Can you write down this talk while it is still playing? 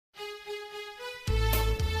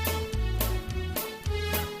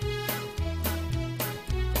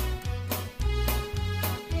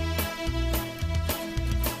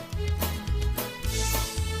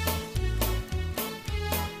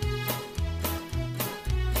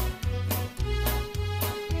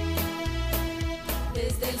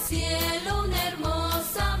cielo una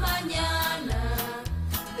hermosa mañana,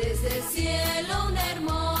 desde el cielo una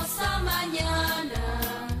hermosa mañana.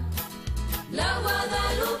 La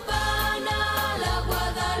guadalupana, la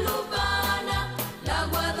guadalupana, la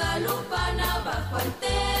guadalupana bajo al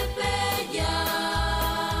Tepeyac.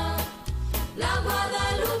 La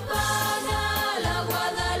guadalupana, la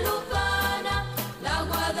guadalupana, la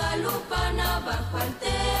guadalupana bajo al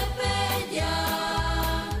Tepeyac.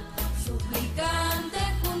 Suplicante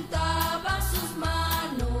juntaba sus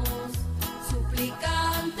manos,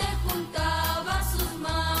 suplicante juntaba sus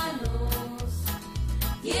manos.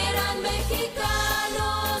 Y eran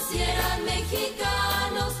mexicanos, y eran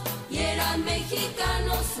mexicanos, y eran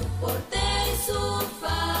mexicanos su porte y su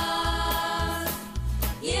faz.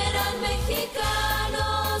 Y eran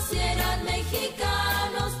mexicanos, y eran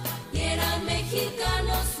mexicanos, y eran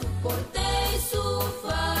mexicanos su porte y su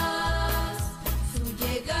faz. Su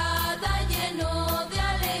llegada llenó de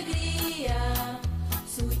alegría,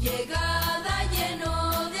 su llegada llenó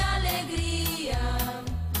de alegría.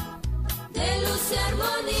 De luz y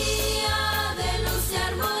armonía, de luz y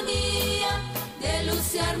armonía, de luz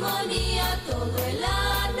y armonía todo el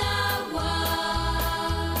Anahuac.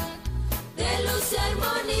 De luz y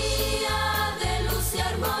armonía, de luz y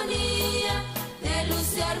armonía, de luz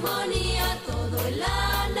y armonía todo el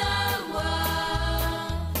Anahuac.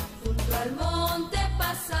 Junto al monte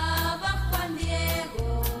pasaba Juan Diego,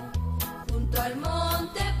 junto al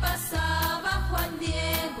monte pasaba Juan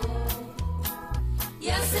Diego. Y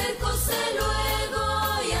acercóse luego,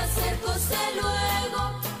 y acercóse luego,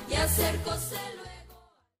 y acercóse luego.